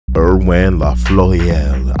Erwan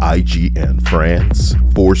Lafluriel, IGN France,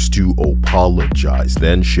 forced to apologize,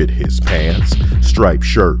 then shit his pants. Striped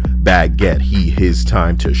shirt, baguette, his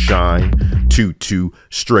time to shine. Tutu,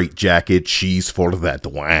 straight jacket, cheese for that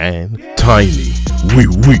wine. Tiny,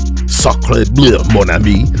 oui, sacre bleu, mon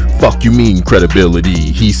ami. Fuck you mean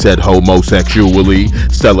credibility, he said homosexually.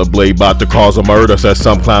 Stellar Blade about to cause a murder, says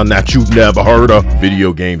some clown that you've never heard of.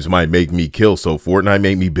 Video games might make me kill, so Fortnite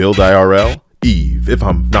made me build IRL? Eve, if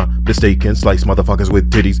I'm not mistaken, slice motherfuckers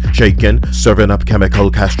with titties shaking, serving up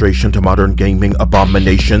chemical castration to modern gaming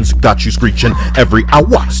abominations. Got you screeching every hour.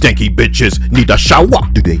 Stanky bitches need a shower.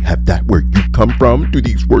 Do they have that where you come from? Do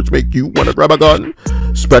these words make you wanna grab a gun?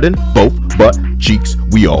 Spreading both butt cheeks,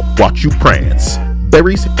 we all watch you prance.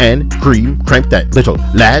 Berries and cream, crank that little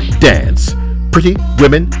lad dance. Pretty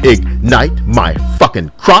women ignite my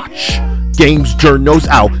fucking crotch. Games journos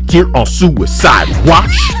out here on suicide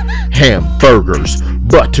watch. Hamburgers,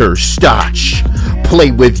 butterscotch, play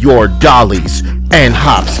with your dollies and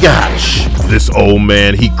hopscotch. This old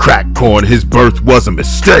man, he cracked corn, his birth was a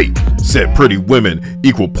mistake. Said pretty women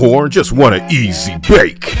equal porn, just want an easy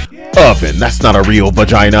bake. Oven, that's not a real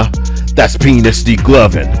vagina, that's penis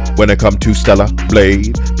degloving. When it come to Stellar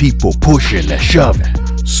Blade, people pushing and shoving.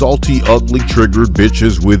 Salty, ugly, triggered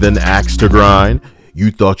bitches with an axe to grind.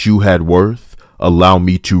 You thought you had worth? Allow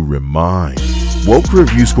me to remind. Woke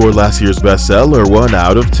review scored last year's bestseller 1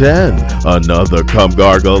 out of 10. Another cum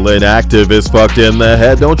gargling activist fucked in the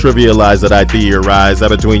head. Don't trivialize that I theorize that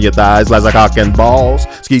between your thighs lies a cock and balls.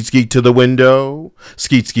 Skeet skeet to the window,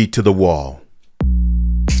 skeet skeet to the wall.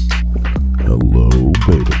 Hello,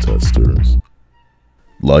 beta testers.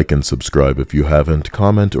 Like and subscribe if you haven't.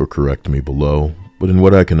 Comment or correct me below. But in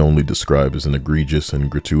what I can only describe as an egregious and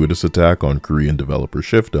gratuitous attack on Korean developer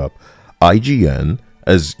ShiftUp, IGN,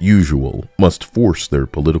 as usual, must force their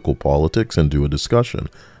political politics into a discussion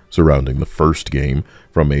surrounding the first game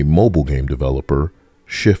from a mobile game developer,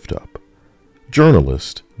 ShiftUp.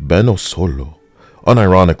 Journalist Ben Osolo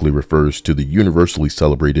unironically refers to the universally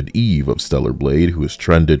celebrated Eve of Stellar Blade, who has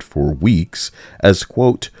trended for weeks, as,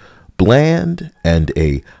 quote, bland and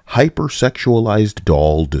a hypersexualized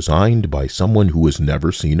doll designed by someone who has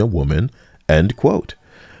never seen a woman, end quote.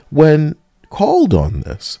 When called on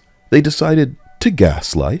this, they decided to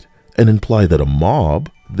gaslight and imply that a mob,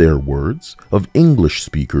 their words, of English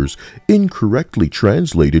speakers incorrectly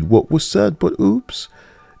translated what was said, but oops.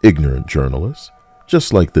 Ignorant journalists,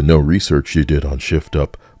 just like the no research you did on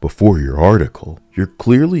ShiftUp before your article, you're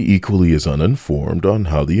clearly equally as uninformed on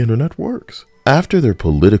how the internet works. After their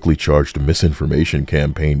politically charged misinformation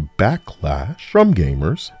campaign backlash from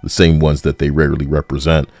gamers, the same ones that they rarely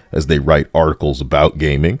represent as they write articles about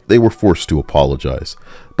gaming, they were forced to apologize.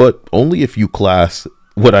 But only if you class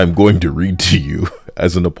what I'm going to read to you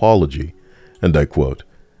as an apology. And I quote,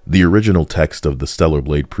 "The original text of the Stellar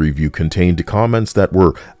Blade preview contained comments that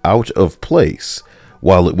were out of place.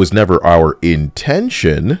 While it was never our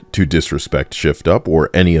intention to disrespect ShiftUp or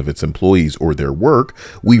any of its employees or their work,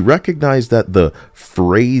 we recognize that the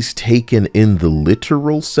phrase taken in the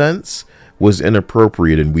literal sense was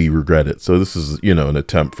inappropriate and we regret it." So this is, you know, an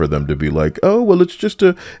attempt for them to be like, oh, well, it's just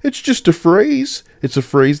a phrase. It's a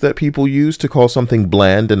phrase that people use to call something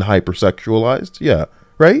bland and hypersexualized. Yeah,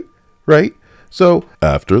 right? So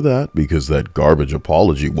after that, because that garbage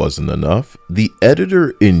apology wasn't enough, the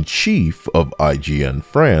editor-in-chief of IGN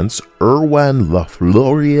France, Erwan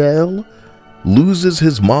Lafluriel, loses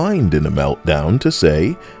his mind in a meltdown to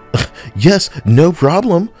say, "Yes, no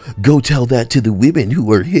problem. Go tell that to the women who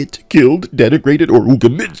are hit, killed, denigrated, or who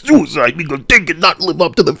commit suicide because they cannot live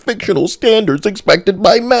up to the fictional standards expected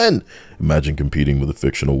by men." Imagine competing with a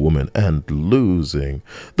fictional woman and losing.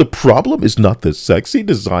 "The problem is not the sexy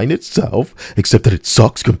design itself, except that it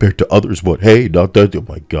sucks compared to others, but hey, not that." Oh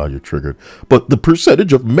my god, you're triggered. "But the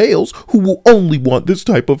percentage of males who will only want this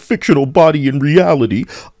type of fictional body in reality.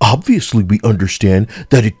 Obviously, we understand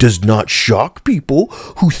that it does not shock people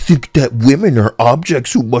who think that women are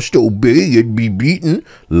objects who must obey and be beaten."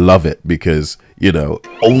 Love it, because, you know,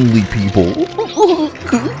 only people...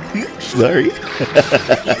 Sorry.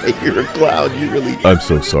 You're a clown, you really... I'm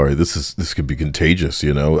so sorry. This could be contagious,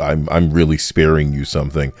 you know. I'm really sparing you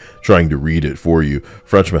something, trying to read it for you.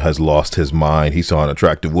 Frenchman has lost his mind. He saw an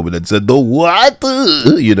attractive woman and said, "The what?"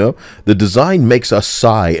 You know, the design makes us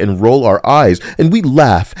sigh and roll our eyes, and we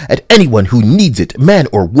laugh at anyone who needs it, man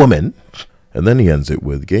or woman. And then he ends it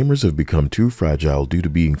with, "Gamers have become too fragile due to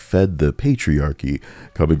being fed the patriarchy,"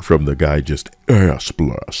 coming from the guy just ass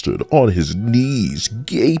blasted, on his knees,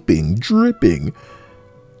 gaping, dripping,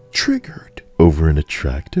 triggered. over an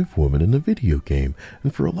attractive woman in a video game.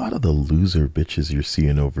 And for a lot of the loser bitches you're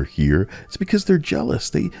seeing over here, it's because they're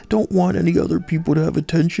jealous. They don't want any other people to have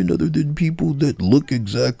attention other than people that look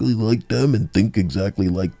exactly like them and think exactly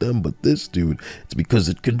like them. But this dude, it's because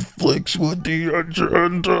it conflicts with the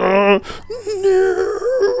agenda.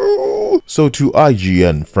 No. So to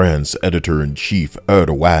IGN France Editor-in-Chief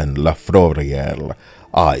Erwan Lafluriel,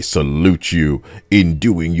 I salute you in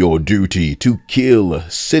doing your duty to kill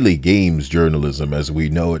silly games journalism as we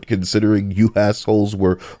know it, considering you assholes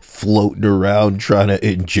were floating around trying to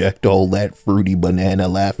inject all that fruity banana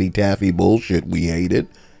Laffy Taffy bullshit we hated.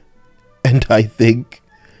 And I think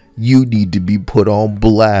you need to be put on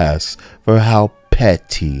blast for how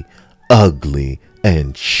petty, ugly,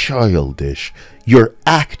 and childish you're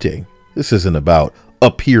acting. This isn't about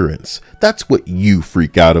appearance. That's what you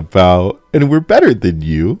freak out about. And we're better than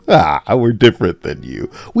you. We're different than you.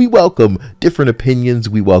 We welcome different opinions.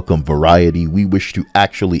 We welcome variety. We wish to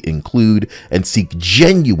actually include and seek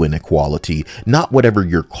genuine equality, not whatever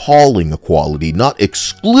you're calling equality, not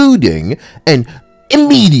excluding and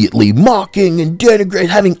immediately mocking and denigrating,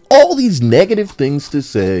 having all these negative things to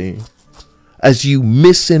say as you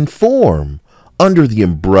misinform under the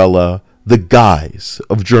umbrella, the guise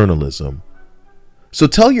of journalism. So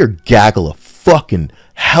tell your gaggle of fucking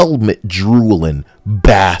helmet drooling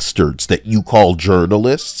bastards that you call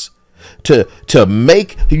journalists to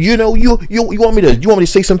make, you want me to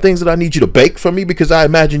say some things that I need you to bake for me because I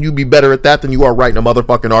imagine you'd be better at that than you are writing a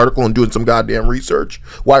motherfucking article and doing some goddamn research.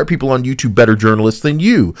 Why are people on YouTube better journalists than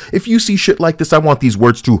you? If you see shit like this, I want these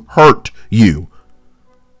words to hurt you.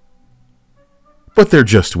 But they're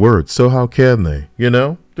just words, so how can they,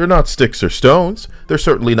 They're not sticks or stones. They're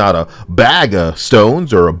certainly not a bag of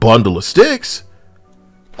stones or a bundle of sticks.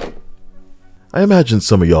 I imagine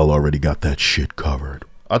some of y'all already got that shit covered.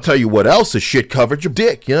 I'll tell you what else is shit covered, your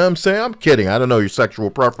dick, you know what I'm saying? I'm kidding, I don't know your sexual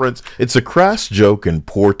preference. It's a crass joke and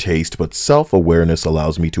poor taste, but self-awareness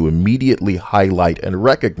allows me to immediately highlight and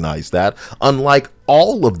recognize that, unlike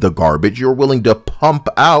all of the garbage you're willing to pump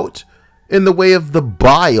out in the way of the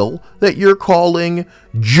bile that you're calling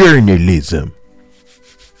journalism.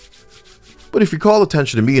 But if you call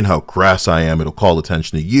attention to me and how crass I am, it'll call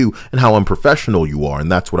attention to you and how unprofessional you are, and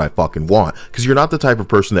that's what I fucking want. Because you're not the type of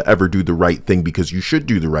person to ever do the right thing because you should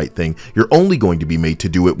do the right thing. You're only going to be made to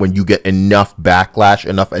do it when you get enough backlash,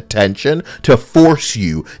 enough attention to force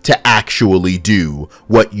you to actually do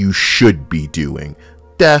what you should be doing.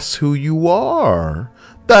 That's who you are.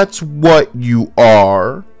 That's what you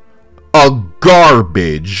are. A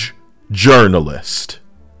garbage journalist.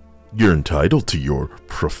 You're entitled to your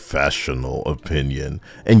professional opinion,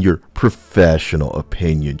 and your professional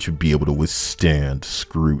opinion should be able to withstand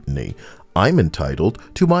scrutiny. I'm entitled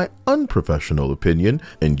to my unprofessional opinion,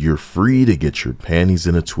 and you're free to get your panties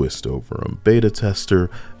in a twist over them. Beta tester,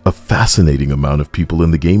 a fascinating amount of people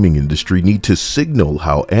in the gaming industry need to signal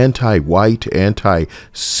how anti-white,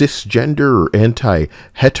 anti-cisgender, or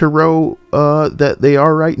anti-hetero that they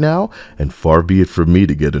are right now, and far be it from me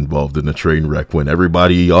to get involved in a train wreck when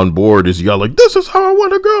everybody on board is yelling, "This is how I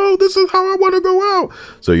want to go, this is how I want to go out."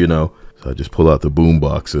 So, so I just pull out the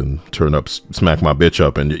boombox and turn up, smack my bitch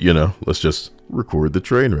up, and let's just record the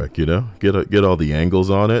train wreck. Get all the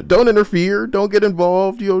angles on it. Don't interfere. Don't get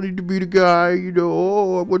involved. You don't need to be the guy.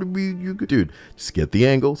 Oh, I want to be you, dude. Just get the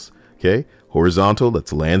angles. Okay, horizontal.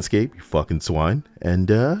 That's landscape. You fucking swine. And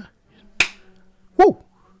whoa,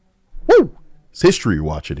 it's history you're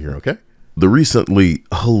watching here. Okay. The recently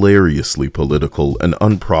hilariously political and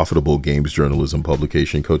unprofitable games journalism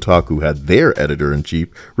publication Kotaku had their editor-in-chief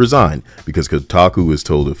resign because Kotaku is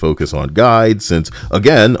told to focus on guides since,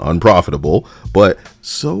 again, unprofitable. But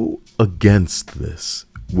so against this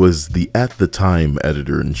was the at the time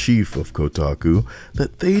editor-in-chief of Kotaku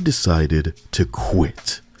that they decided to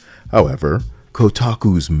quit. However,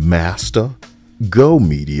 Kotaku's master, Go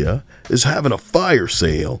Media, is having a fire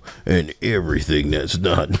sale, and everything that's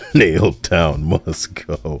not nailed down must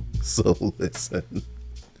go. So listen,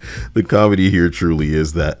 the comedy here truly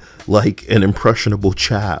is that, like an impressionable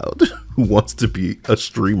child who wants to be a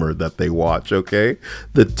streamer that they watch, okay?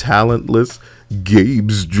 The talentless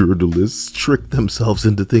games journalists trick themselves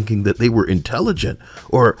into thinking that they were intelligent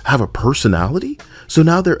or have a personality. So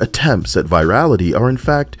now their attempts at virality are in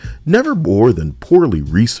fact never more than poorly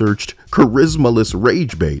researched, charismaless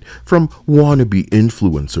rage bait from wannabe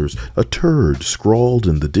influencers, a turd scrawled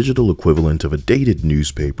in the digital equivalent of a dated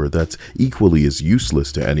newspaper that's equally as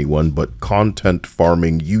useless to anyone but content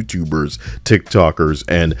farming YouTubers, TikTokers,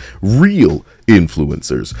 and real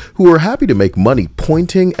influencers who are happy to make money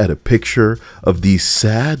pointing at a picture of these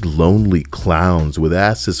sad, lonely clowns with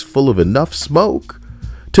asses full of enough smoke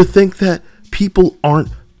to think that people aren't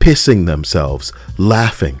pissing themselves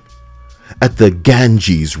laughing at the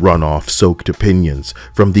Ganges runoff-soaked opinions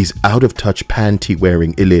from these out-of-touch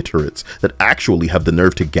panty-wearing illiterates that actually have the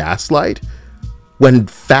nerve to gaslight when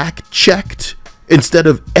fact-checked instead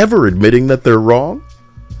of ever admitting that they're wrong.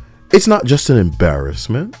 It's not just an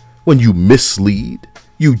embarrassment. When you mislead,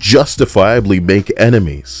 you justifiably make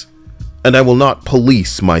enemies. And I will not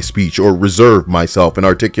police my speech or reserve myself in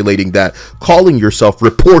articulating that calling yourself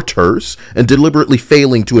reporters and deliberately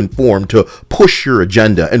failing to inform to push your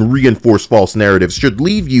agenda and reinforce false narratives should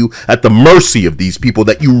leave you at the mercy of these people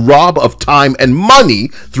that you rob of time and money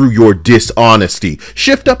through your dishonesty.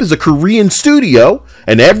 Shift Up is a Korean studio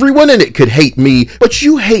and everyone in it could hate me, but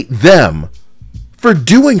you hate them for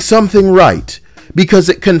doing something right, because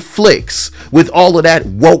it conflicts with all of that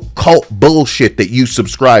woke cult bullshit that you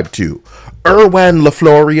subscribe to. Erwan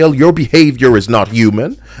Lafluriel, your behavior is not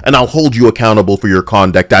human, and I'll hold you accountable for your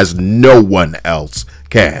conduct as no one else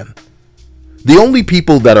can. The only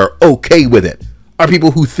people that are okay with it are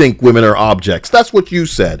people who think women are objects. That's what you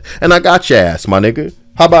said, and I got your ass, my nigga.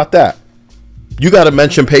 How about that? You gotta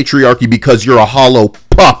mention patriarchy because you're a hollow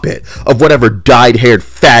puppet of whatever dyed-haired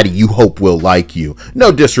fatty you hope will like you.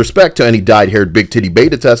 No disrespect to any dyed-haired big titty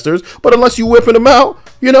beta testers, but unless you whipping them out,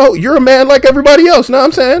 you know, you're a man like everybody else. Know what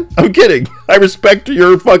I'm saying? I'm kidding. I respect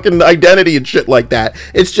your fucking identity and shit like that.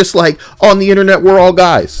 It's just like, on the internet, we're all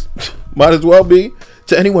guys. Might as well be.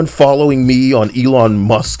 To anyone following me on Elon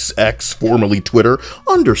Musk's X, formerly Twitter,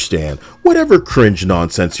 understand, whatever cringe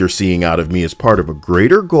nonsense you're seeing out of me is part of a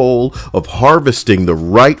greater goal of harvesting the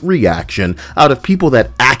right reaction out of people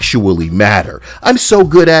that actually matter. I'm so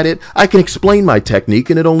good at it, I can explain my technique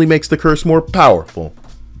and it only makes the curse more powerful.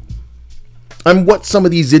 I'm what some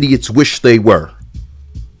of these idiots wish they were.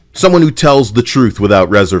 Someone who tells the truth without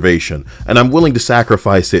reservation, and I'm willing to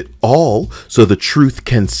sacrifice it all so the truth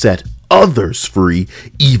can set others free,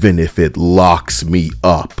 even if it locks me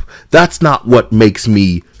up. That's not what makes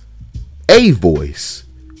me a voice.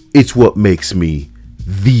 It's what makes me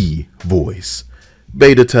the voice.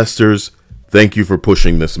 Beta testers, thank you for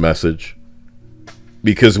pushing this message.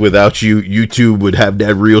 Because without you, YouTube would have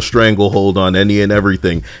that real stranglehold on any and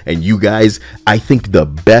everything. And you guys, I think the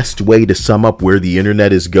best way to sum up where the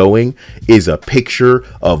internet is going is a picture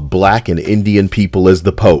of black and Indian people as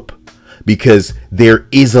the Pope. Because there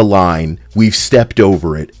is a line, we've stepped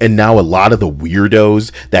over it, and now a lot of the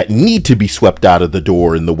weirdos that need to be swept out of the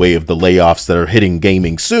door in the way of the layoffs that are hitting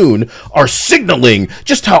gaming soon are signaling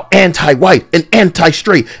just how anti-white and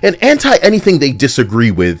anti-straight and anti-anything they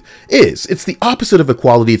disagree with is. It's the opposite of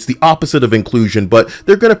equality, it's the opposite of inclusion, but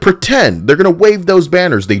they're going to pretend, they're going to wave those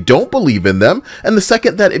banners. They don't believe in them, and the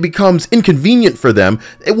second that it becomes inconvenient for them,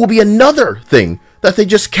 it will be another thing that they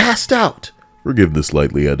just cast out. Forgive this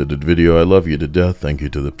lightly edited video. I love you to death. Thank you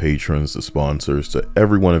to the patrons, the sponsors, to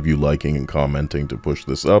every one of you liking and commenting to push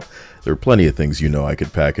this up. There are plenty of things you know I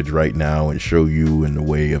could package right now and show you in the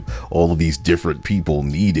way of all of these different people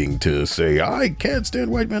needing to say, I can't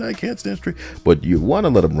stand white men, I can't stand straight. But you want to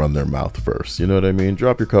let them run their mouth first. You know what I mean?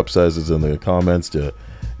 Drop your cup sizes in the comments to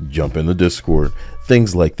jump in the Discord.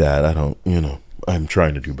 Things like that. I don't, you know, I'm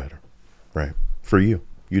trying to do better. Right? For you.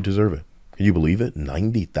 You deserve it. Can you believe it?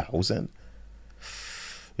 90,000?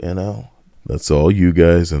 You know, that's all you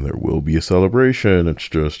guys, and there will be a celebration. It's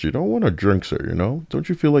just, you don't want to drink, sir, you know? Don't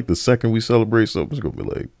you feel like the second we celebrate, something's going to be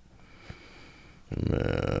like,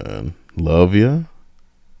 man, love ya.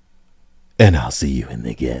 And I'll see you in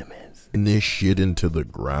the comments. And this shit into the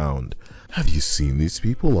ground. Have you seen these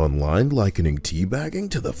people online likening teabagging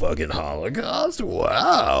to the fucking Holocaust?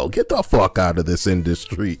 Wow, get the fuck out of this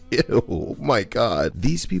industry. Ew, my God.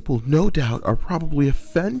 These people, no doubt, are probably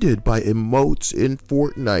offended by emotes in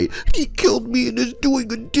Fortnite. He killed me and is doing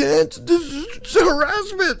a dance. This is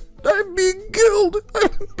harassment. I'm being killed.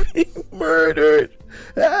 I'm being murdered.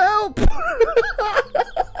 Help.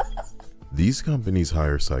 These companies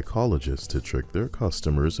hire psychologists to trick their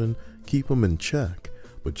customers and keep them in check.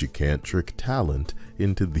 But you can't trick talent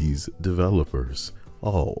into these developers.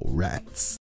 Oh, rats.